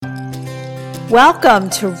Welcome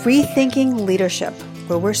to Rethinking Leadership,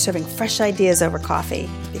 where we're serving fresh ideas over coffee,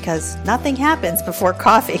 because nothing happens before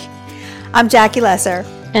coffee. I'm Jackie Lesser.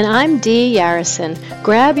 And I'm Dee Yarrison.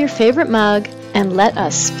 Grab your favorite mug and let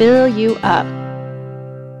us fill you up.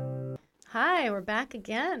 Hi, we're back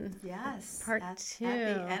again. Yes. Part two.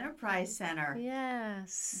 At the Enterprise Center.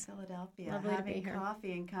 Yes. In Philadelphia. Lovely having to be here.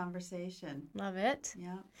 Coffee and conversation. Love it.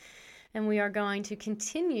 Yeah. And we are going to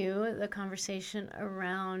continue the conversation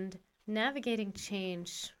around navigating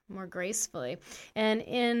change more gracefully. And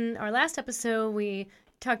in our last episode, we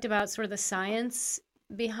talked about sort of the science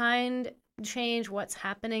behind change, what's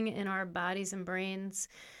happening in our bodies and brains.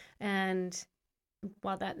 And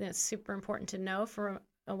while that is super important to know for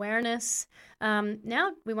awareness,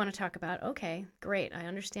 now we want to talk about, okay, great, I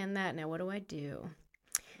understand that. Now what do I do?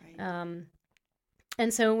 Right.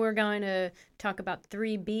 And so we're going to talk about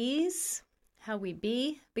 3 B's, how we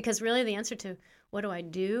be, because really the answer to what do I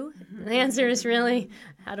do? The answer is really,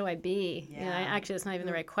 how do I be? Yeah. You know, actually, it's not even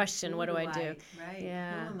the right question. What do I do? Right.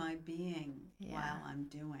 Yeah. Who am I being while I'm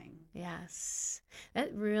doing? Yes.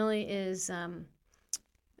 That really is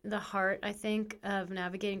the heart, I think, of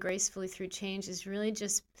navigating gracefully through change is really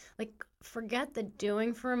just like forget the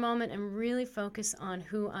doing for a moment and really focus on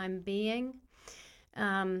who I'm being.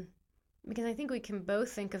 Because I think we can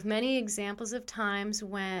both think of many examples of times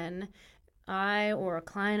when I or a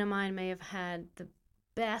client of mine may have had the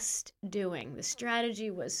best doing. The strategy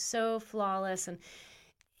was so flawless,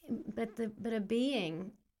 but a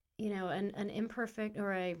being, you know, an imperfect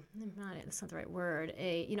or that's not the right word,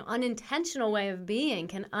 unintentional way of being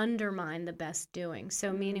can undermine the best doing.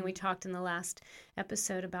 So meaning we talked in the last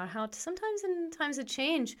episode about how sometimes in times of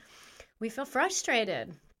change, we feel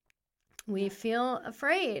frustrated. We feel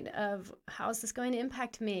afraid of how is this going to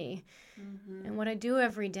impact me and what I do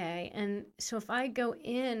every day. And so if I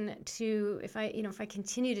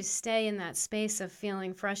continue to stay in that space of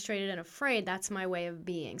feeling frustrated and afraid, that's my way of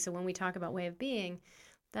being. So when we talk about way of being,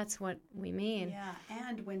 that's what we mean. Yeah,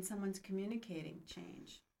 and when someone's communicating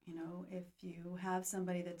change, you know, if you have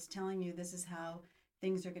somebody that's telling you this is how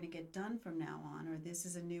things are going to get done from now on, or this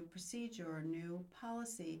is a new procedure or new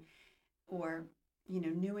policy, or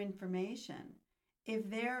new information. If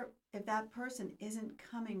that person isn't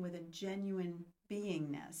coming with a genuine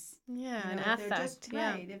beingness, an affect,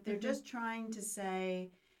 if they're just trying to say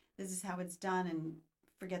this is how it's done and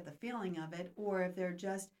forget the feeling of it, or if they're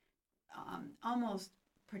just almost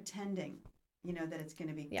pretending, that it's going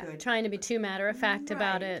to be good, trying to be too matter of fact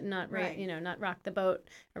about it, not not rock the boat,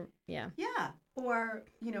 or or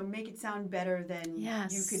make it sound better than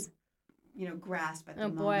you could. Grasp at the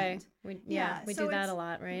moment. Oh boy, we do that a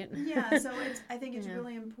lot, right? So I think it's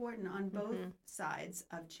really important on both sides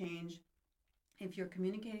of change. If you're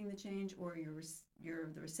communicating the change or you're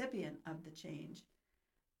the recipient of the change,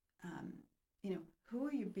 who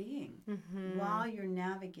are you being while you're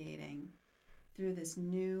navigating through this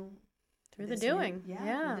new, through this new way of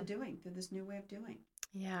doing.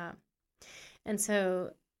 Yeah, and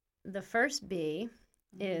so the first B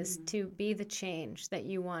is to be the change that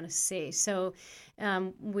you want to see. So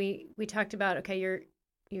we talked about, okay,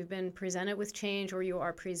 you've been presented with change or you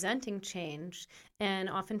are presenting change, and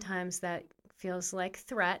oftentimes that feels like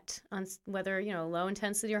threat on whether, low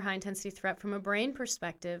intensity or high intensity threat from a brain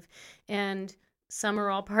perspective, and some or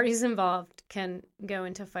all parties involved can go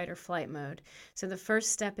into fight or flight mode. So the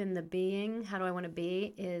first step in the being, how do I want to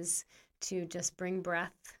be, is to just bring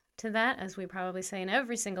breath to that, as we probably say in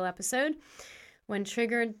every single episode. When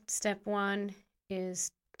triggered, step 1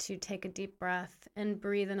 is to take a deep breath and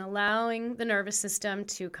breathe and allowing the nervous system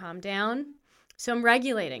to calm down. So I'm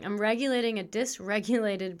regulating a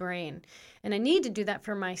dysregulated brain. And I need to do that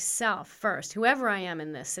for myself first, whoever I am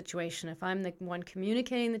in this situation. If I'm the one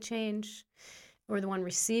communicating the change or the one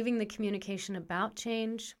receiving the communication about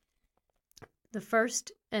change, the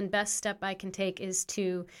first and best step I can take is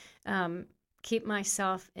to keep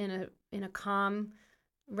myself in a calm,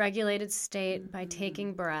 regulated state by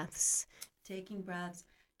taking breaths.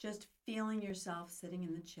 Just feeling yourself sitting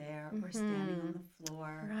in the chair or standing on the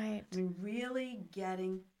floor. Right. I mean, really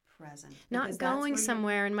getting present. Not going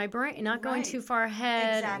somewhere in my brain, not going too far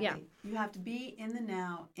ahead. Exactly. Yeah. You have to be in the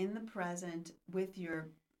now, in the present, with your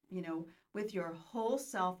whole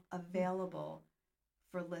self available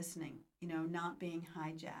for listening, not being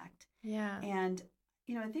hijacked. Yeah. And,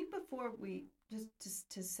 I think before we just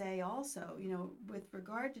to say also, with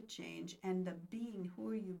regard to change and the being, who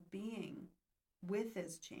are you being with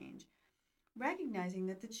this change, recognizing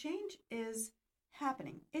that the change is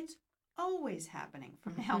happening. It's always happening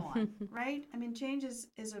from now on, right? I mean, change is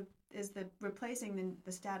the replacing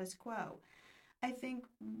the status quo. I think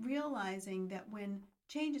realizing that when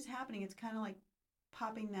change is happening, it's kind of like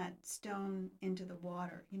popping that stone into the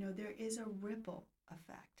water. There is a ripple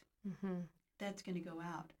effect that's going to go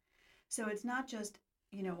out. So it's not just,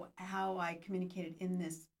 how I communicated in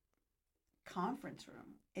this conference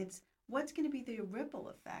room. It's what's going to be the ripple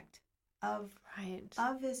effect of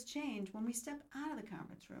this change when we step out of the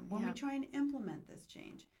conference room, when we try and implement this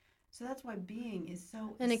change. So that's why being is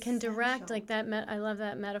so And it can essential. direct, like that, I love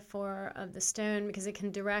that metaphor of the stone, because it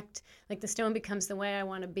can direct, like the stone becomes the way I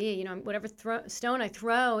want to be. Whatever stone I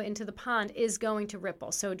throw into the pond is going to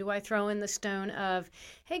ripple. So do I throw in the stone of,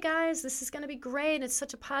 hey guys, this is going to be great, it's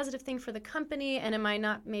such a positive thing for the company, and am I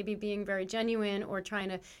not maybe being very genuine or trying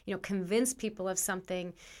to, convince people of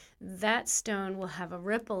something? That stone will have a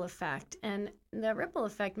ripple effect. And the ripple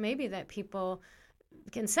effect may be that people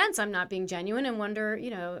can sense I'm not being genuine and wonder,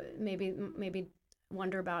 maybe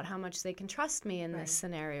wonder about how much they can trust me in this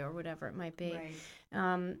scenario or whatever it might be. Right.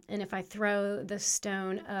 And if I throw the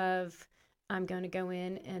stone of I'm going to go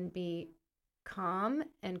in and be calm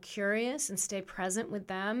and curious and stay present with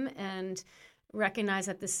them and recognize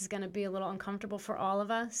that this is going to be a little uncomfortable for all of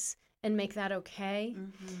us and make that okay.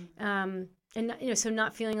 And so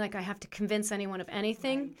not feeling like I have to convince anyone of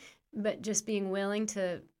anything, but just being willing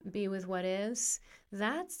to be with what is,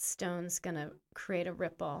 that stone's going to create a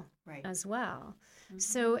ripple as well.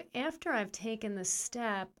 So after I've taken the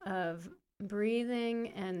step of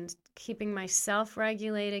breathing and keeping myself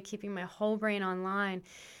regulated, keeping my whole brain online,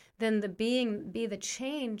 then the be the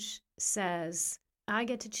change says, I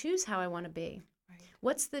get to choose how I want to be.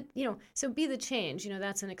 What's the, so be the change,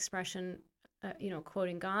 that's an expression,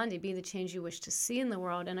 quoting Gandhi, be the change you wish to see in the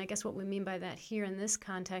world. And I guess what we mean by that here in this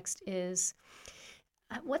context is,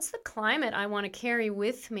 what's the climate I want to carry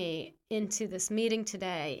with me into this meeting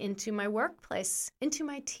today, into my workplace, into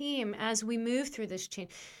my team as we move through this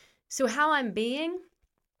change? So how I'm being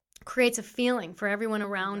creates a feeling for everyone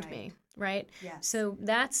around me, right? Yes.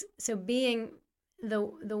 So being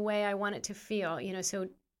the way I want it to feel, so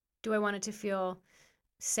do I want it to feel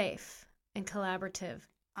safe and collaborative?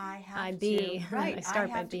 I I have by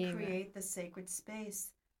to being create the sacred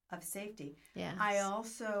space of safety. Yes. I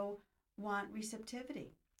also want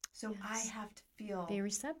receptivity. So I have to feel be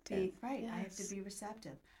receptive. I have to be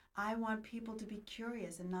receptive. I want people to be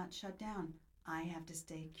curious and not shut down. I have to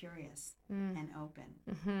stay curious and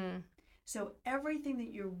open. So everything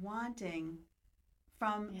that you're wanting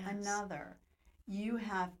from another, you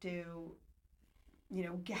have to,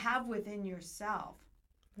 have within yourself.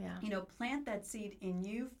 Plant that seed in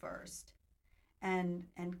you first and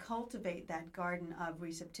cultivate that garden of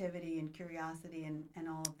receptivity and curiosity and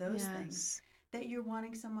all of those things that you're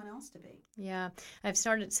wanting someone else to be. Yeah. I've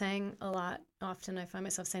started saying a lot, often I find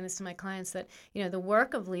myself saying this to my clients, that, the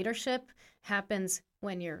work of leadership happens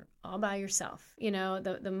when you're all by yourself.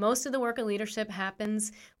 The most of the work of leadership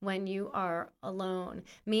happens when you are alone,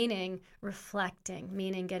 meaning reflecting,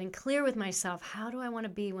 meaning getting clear with myself. How do I want to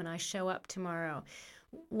be when I show up tomorrow?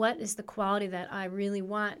 What is the quality that I really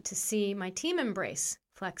want to see my team embrace?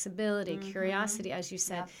 Flexibility, curiosity, as you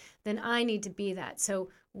said. Then I need to be that. So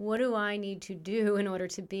what do I need to do in order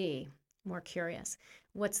to be more curious?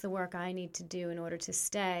 What's the work I need to do in order to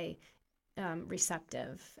stay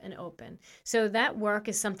receptive and open? So that work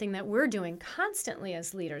is something that we're doing constantly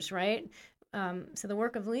as leaders, right? So the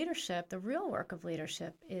work of leadership, the real work of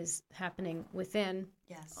leadership, is happening within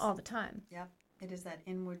all the time. Yep. It is that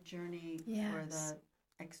inward journey for the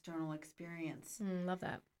external experience. Love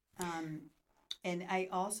that. And I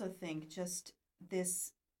also think just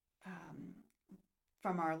this,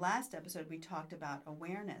 from our last episode, we talked about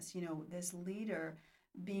awareness. This leader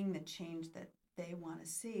being the change that they want to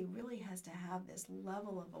see really has to have this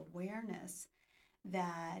level of awareness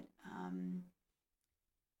that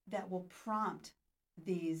that will prompt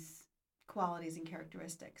these qualities and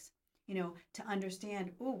characteristics. To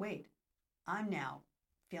understand, oh, wait, I'm now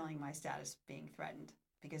feeling my status being threatened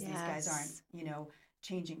because these guys aren't,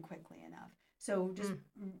 changing quickly enough. So just,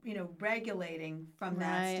 regulating from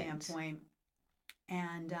that standpoint.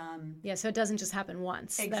 And so it doesn't just happen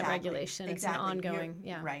once, that regulation. It's an ongoing.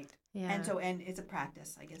 Right. Yeah. And it's a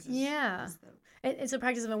practice, I guess. It's a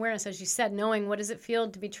practice of awareness, as you said, knowing what does it feel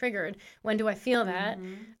to be triggered? When do I feel that?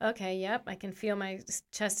 Okay, yep, I can feel my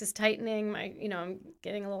chest is tightening, I'm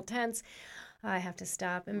getting a little tense. I have to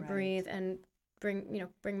stop and breathe and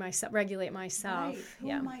regulate myself. Right. Who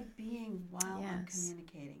am I being while I'm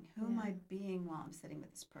communicating? Who am I being while I'm sitting with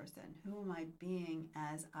this person? Who am I being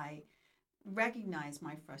as I recognize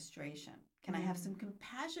my frustration? Can I have some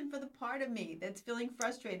compassion for the part of me that's feeling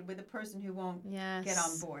frustrated with the person who won't get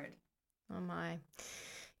on board? Oh my.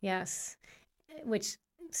 Yes. Which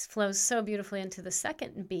flows so beautifully into the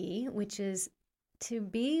second B, which is to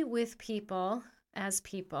be with people as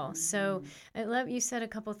people. So I love you said a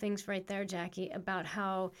couple things right there, Jackie, about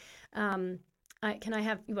how can I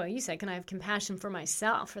have, well, you said, can I have compassion for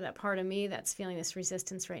myself, for that part of me that's feeling this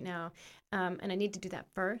resistance right now? And I need to do that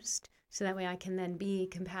first, so that way I can then be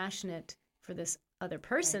compassionate for this other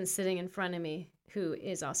person sitting in front of me who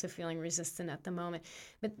is also feeling resistant at the moment.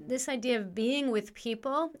 But this idea of being with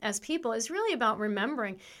people as people is really about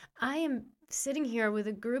remembering I am sitting here with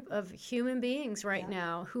a group of human beings right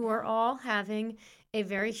now who are all having a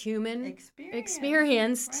very human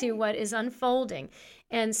experience to what is unfolding.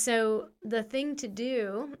 And so the thing to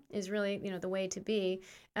do is really, the way to be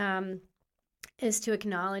is to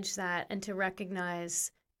acknowledge that and to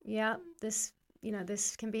recognize, this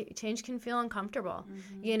change can feel uncomfortable.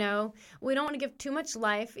 We don't want to give too much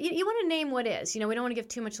life. You want to name what is, we don't want to give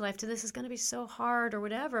too much life to this is going to be so hard or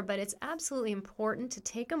whatever, but it's absolutely important to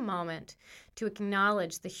take a moment to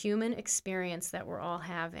acknowledge the human experience that we're all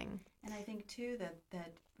having. And I think too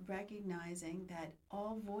that recognizing that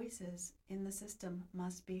all voices in the system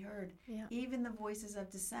must be heard, even the voices of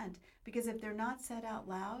dissent, because if they're not said out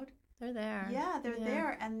loud, they're there. Yeah, they're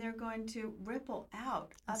there, and they're going to ripple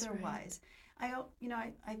out. That's otherwise. Right.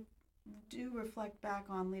 I do reflect back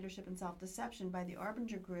on Leadership and Self-Deception by the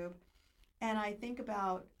Arbinger Group, and I think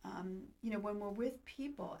about, when we're with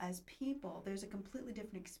people as people, there's a completely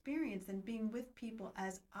different experience than being with people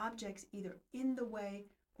as objects, either in the way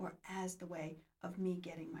or as the way of me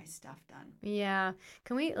getting my stuff done. Yeah.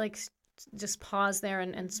 Can we just pause there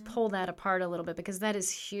and pull that apart a little bit, because that is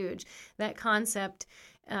huge. That concept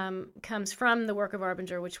comes from the work of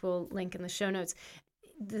Arbinger, which we'll link in the show notes.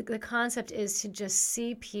 The concept is to just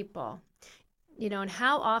see people, and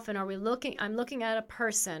how often are we I'm looking at a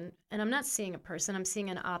person, and I'm not seeing a person, I'm seeing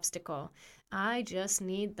an obstacle. I just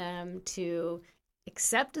need them to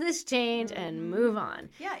accept this change and move on.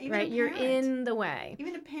 Yeah, even right? You're in the way.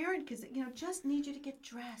 Even a parent, because just need you to get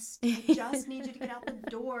dressed. I just need you to get out the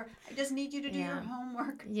door. I just need you to do your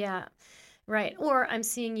homework. Yeah. Right. Or I'm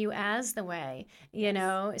seeing you as the way,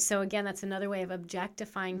 So again, that's another way of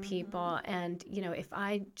objectifying people. And, if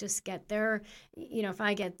I just get if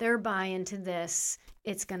I get their buy-in to this,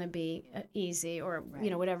 it's going to be easy, or,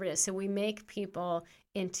 whatever it is. So we make people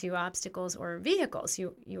into obstacles or vehicles.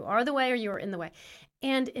 You are the way, or you are in the way.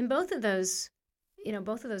 And in both of those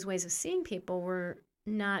ways of seeing people, we're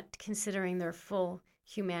not considering their full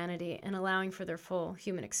humanity and allowing for their full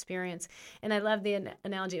human experience. And I love the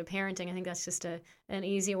analogy of parenting. I think that's just an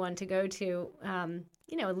easy one to go to.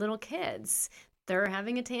 Little kids, they're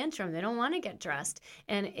having a tantrum. They don't want to get dressed.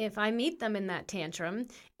 And if I meet them in that tantrum,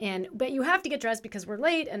 but you have to get dressed because we're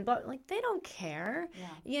late, and they don't care,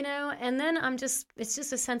 and then it's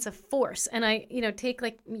just a sense of force. And I, take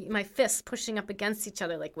my fists pushing up against each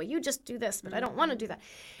other, well, you just do this, but I don't want to do that.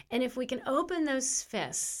 And if we can open those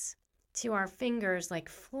fists to our fingers,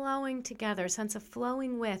 flowing together, a sense of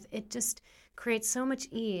flowing with, it just creates so much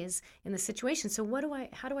ease in the situation. So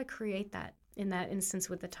how do I create that in that instance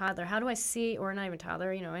with the toddler? How do I see, or not even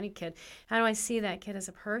toddler, any kid, how do I see that kid as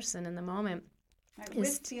a person in the moment? Right,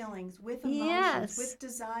 with feelings, with emotions, with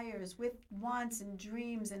desires, with wants and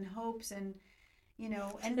dreams and hopes and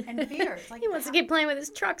and fears. He wants to keep playing with his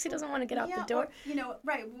trucks. He doesn't want to get out the door. Or,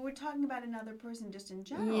 right. Well, we're talking about another person just in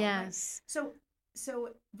general. Yes. Right? So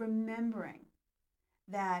remembering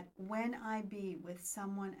that when I be with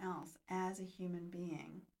someone else as a human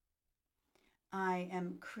being, I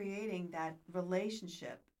am creating that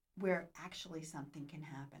relationship where actually something can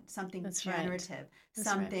happen, something generative,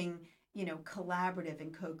 something, collaborative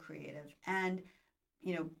and co-creative. And,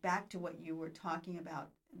 back to what you were talking about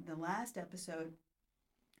in the last episode,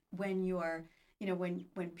 when you're,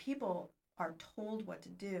 when people are told what to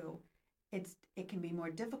do, it can be more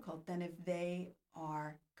difficult than if they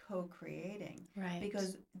are co-creating, right?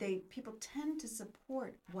 Because people tend to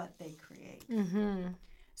support what they create.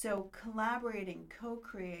 So collaborating,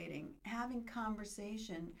 co-creating, having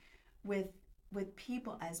conversation with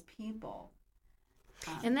people as people.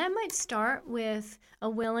 And that might start with a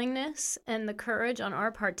willingness and the courage on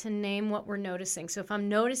our part to name what we're noticing. So if I'm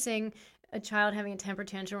noticing a child having a temper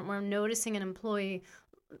tantrum, or I'm noticing an employee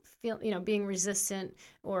being resistant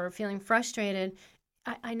or feeling frustrated,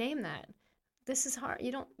 I name that. This is hard.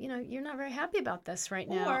 You're not very happy about this right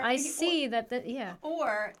now. Or, I see that.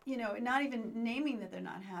 Or, not even naming that they're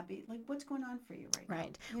not happy. What's going on for you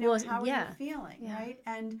right now? Well, how are you feeling, right?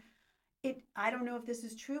 And I don't know if this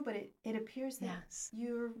is true, but it appears that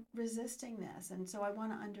you're resisting this. And so I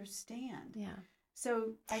want to understand. Yeah.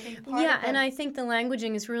 So I think part Yeah, of and I think the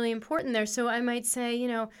languaging is really important there. So I might say,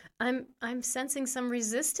 I'm sensing some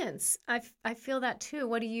resistance. I feel that too.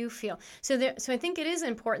 What do you feel? So I think it is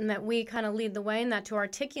important that we kind of lead the way in that, to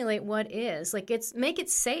articulate what is. Like, make it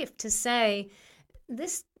safe to say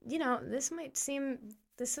this, this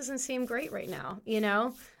doesn't seem great right now,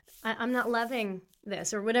 I'm not loving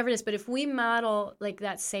this or whatever it is. But if we model like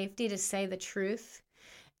that safety to say the truth,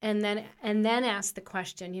 and then ask the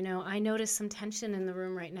question, I notice some tension in the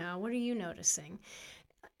room right now. What are you noticing?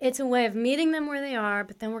 It's a way of meeting them where they are,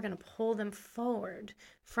 but then we're going to pull them forward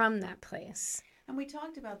from that place. And we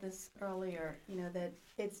talked about this earlier, that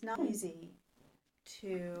it's not easy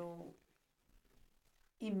to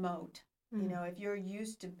emote. If you're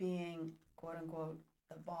used to being, quote unquote,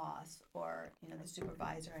 the boss or, the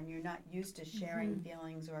supervisor, and you're not used to sharing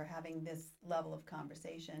feelings or having this level of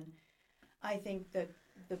conversation, I think that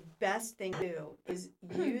the best thing to do is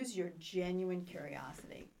use your genuine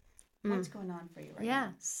curiosity. What's going on for you right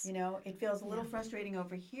now? It feels a little frustrating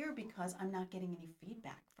over here because I'm not getting any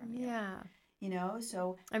feedback from you. Yeah.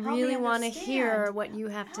 So I really want to hear what you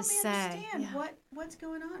have to say. Understand what's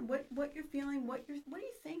going on, what you're feeling, what are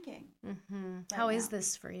you thinking? How is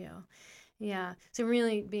this for you? Yeah. So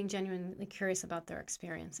really being genuinely curious about their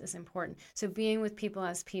experience is important. So being with people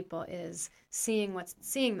as people is seeing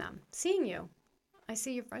them, seeing you. I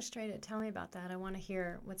see you're frustrated. Tell me about that. I want to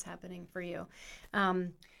hear what's happening for you.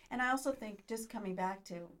 And I also think, just coming back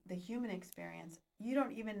to the human experience, you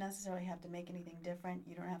don't even necessarily have to make anything different.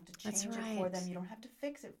 You don't have to change it for them. You don't have to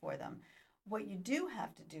fix it for them. What you do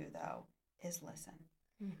have to do, though, is listen.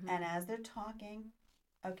 And as they're talking,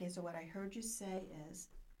 okay, so what I heard you say is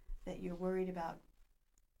that you're worried about,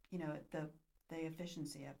 the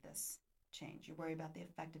efficiency of this change. You worry about the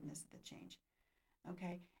effectiveness of the change.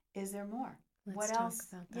 Okay, is there more? Let's what else?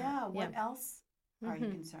 Talk about that. Yeah, what else are you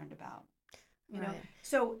concerned about? Right.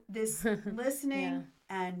 So this listening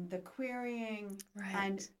and the querying,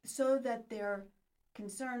 and so that their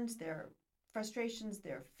concerns, their frustrations,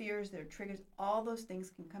 their fears, their triggers, all those things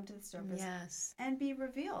can come to the surface and be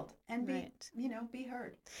revealed and be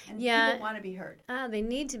heard. And people want to be heard. They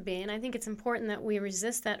need to be. And I think it's important that we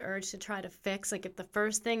resist that urge to try to fix. Like, if the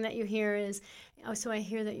first thing that you hear is, so I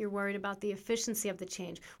hear that you're worried about the efficiency of the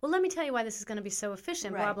change. Well, let me tell you why this is going to be so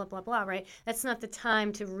efficient, blah, blah, blah, blah, right? That's not the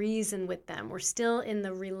time to reason with them. We're still in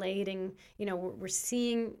the relating, we're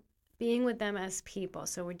seeing, being with them as people.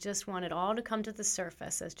 So we just want it all to come to the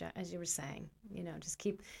surface, as you were saying. Just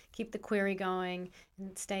keep the query going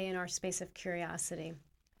and stay in our space of curiosity.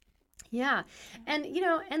 Yeah. And,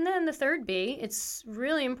 and then the third B, it's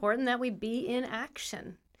really important that we be in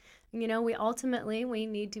action. We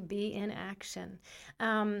need to be in action.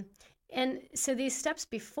 And so these steps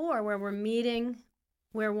before, where we're meeting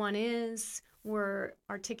where one is, we're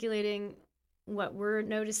articulating what we're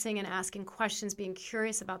noticing and asking questions, being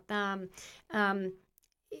curious about them.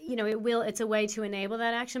 It's a way to enable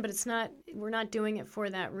that action, but we're not doing it for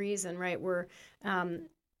that reason, right?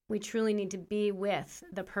 We truly need to be with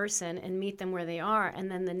the person and meet them where they are.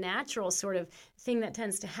 And then the natural sort of thing that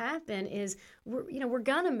tends to happen is we're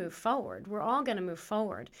going to move forward. We're all going to move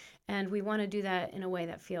forward. And we want to do that in a way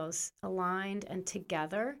that feels aligned and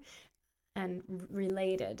together and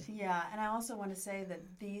related. Yeah, and I also want to say that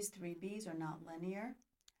these 3 Bs are not linear.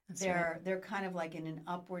 They're kind of like in an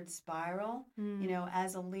upward spiral.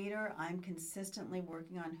 As a leader, I'm consistently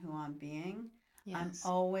working on who I'm being. Yes. I'm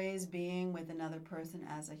always being with another person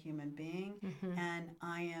as a human being, and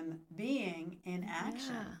I am being in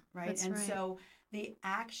action, right? So the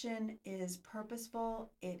action is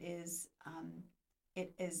purposeful. It is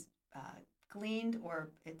gleaned,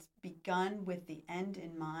 or it's begun with the end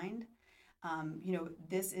in mind.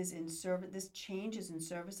 This is in service. This change is in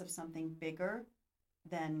service of something bigger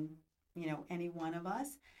than any one of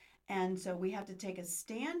us, and so we have to take a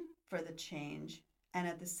stand for the change, and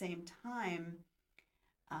at the same time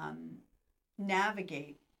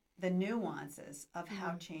navigate the nuances of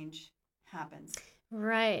how change happens.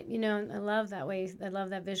 Right. I love that way. I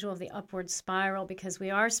love that visual of the upward spiral, because we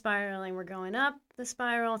are spiraling. We're going up the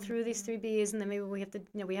spiral through these 3 Bs, and then maybe we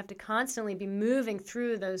have to constantly be moving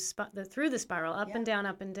through through the spiral, up and down,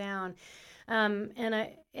 up and down.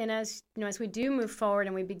 And as we do move forward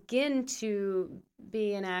and we begin to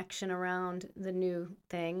be in action around the new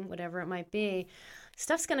thing, whatever it might be,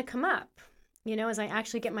 stuff's going to come up. As I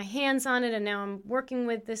actually get my hands on it, and now I'm working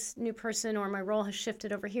with this new person, or my role has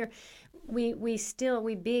shifted over here, we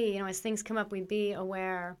be, as things come up, we be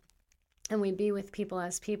aware, and we be with people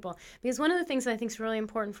as people. Because one of the things I think is really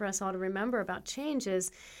important for us all to remember about change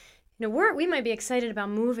is, we might be excited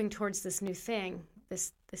about moving towards this new thing,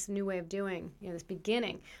 this new way of doing, this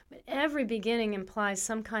beginning. But every beginning implies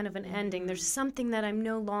some kind of an ending. There's something that I'm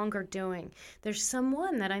no longer doing. There's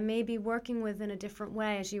someone that I may be working with in a different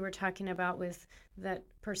way, as you were talking about with that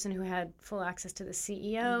person who had full access to the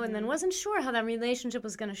CEO and then wasn't sure how that relationship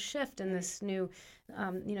was going to shift in this new,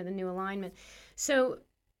 the new alignment. So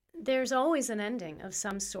there's always an ending of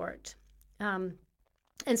some sort. And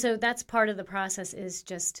so that's part of the process, is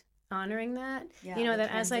just honoring that, that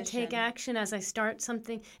as I take action, as I start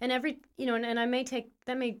something, and every, and I may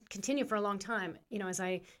that may continue for a long time,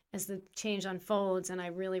 as the change unfolds and I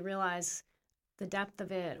really realize the depth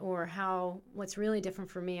of it, or what's really different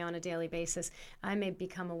for me on a daily basis, I may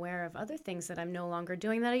become aware of other things that I'm no longer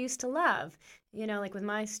doing that I used to love. Like with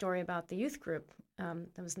my story about the youth group,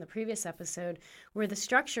 that was in the previous episode, where the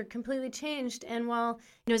structure completely changed. And while,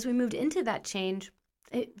 as we moved into that change,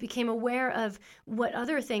 it became aware of what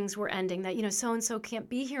other things were ending, that, so-and-so can't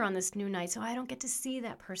be here on this new night, so I don't get to see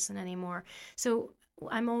that person anymore. So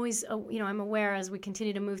I'm always, I'm aware as we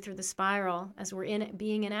continue to move through the spiral, as we're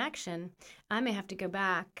being in action, I may have to go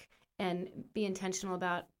back and be intentional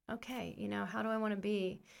about, okay, how do I want to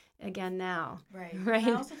be again now? Right. And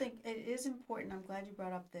I also think it is important. I'm glad you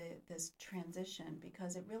brought up this transition,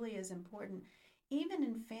 because it really is important, even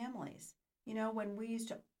in families. When we used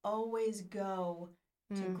to always go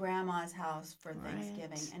to grandma's house for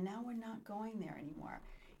Thanksgiving, and now we're not going there anymore.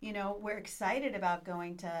 We're excited about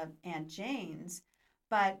going to Aunt Jane's,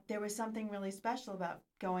 but there was something really special about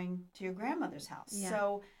going to your grandmother's house. Yeah.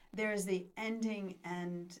 So there's the ending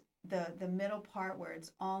and the middle part where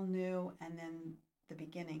it's all new, and then the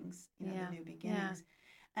beginnings, the new beginnings.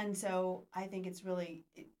 Yeah. And so I think it's really,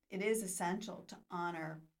 it is essential to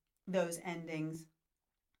honor those endings.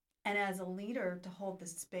 And as a leader, to hold the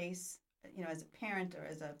space, as a parent or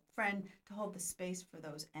as a friend, to hold the space for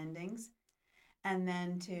those endings, and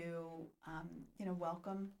then to,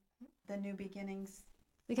 welcome the new beginnings.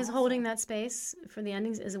 Because also, holding that space for the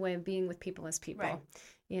endings is a way of being with people as people. Right.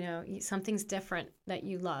 Something's different that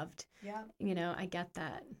you loved. Yeah. I get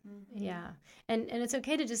that. Mm-hmm. Yeah. And it's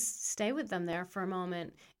okay to just stay with them there for a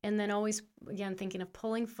moment, and then always, again, thinking of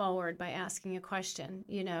pulling forward by asking a question,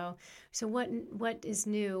 So what is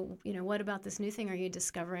new? What about this new thing are you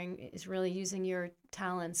discovering is really using your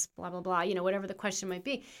talents, blah, blah, blah, whatever the question might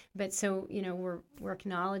be. But so, we're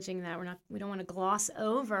acknowledging that. We don't want to gloss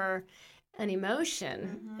over an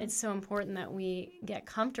emotion. Mm-hmm. It's so important that we get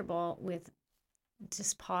comfortable with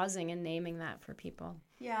just pausing and naming that for people.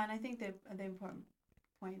 Yeah, and I think that the important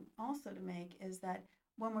point also to make is that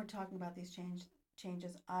when we're talking about these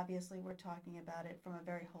changes, obviously we're talking about it from a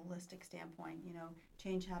very holistic standpoint.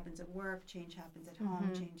 Change happens at work, change happens at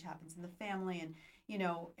home, change happens in the family, and,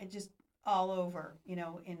 it just all over,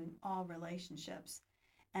 in all relationships.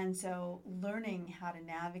 And so learning how to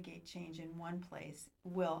navigate change in one place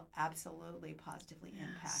will absolutely positively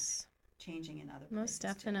impact changing in other places. Most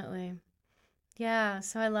definitely. Too. Yeah,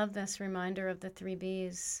 so I love this reminder of the 3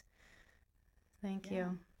 Bs. Thank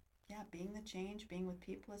you. Yeah, being the change, being with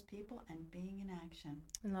people as people, and being in action.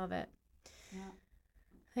 I love it. Yeah.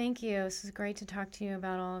 Thank you. This is great to talk to you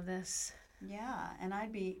about all of this. Yeah, and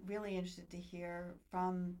I'd be really interested to hear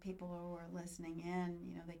from people who are listening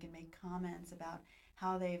in. They can make comments about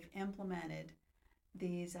how they've implemented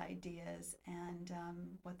these ideas and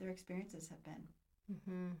what their experiences have been.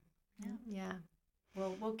 Mm-hmm. Yeah.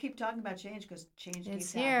 Well, we'll keep talking about change, because change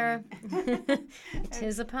keeps here. Happening. It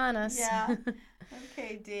is upon us. Yeah.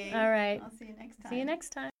 Okay, Dee. All right. I'll see you next time. See you next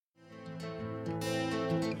time.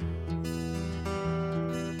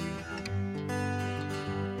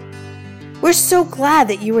 We're so glad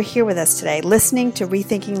that you were here with us today, listening to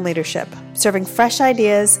Rethinking Leadership, serving fresh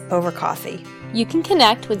ideas over coffee. You can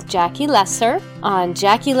connect with Jackie Lesser on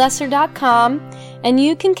JackieLesser.com, and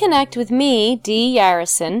you can connect with me, Dee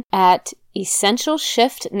Yarrison, at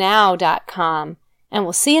EssentialShiftNow.com. And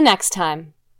we'll see you next time.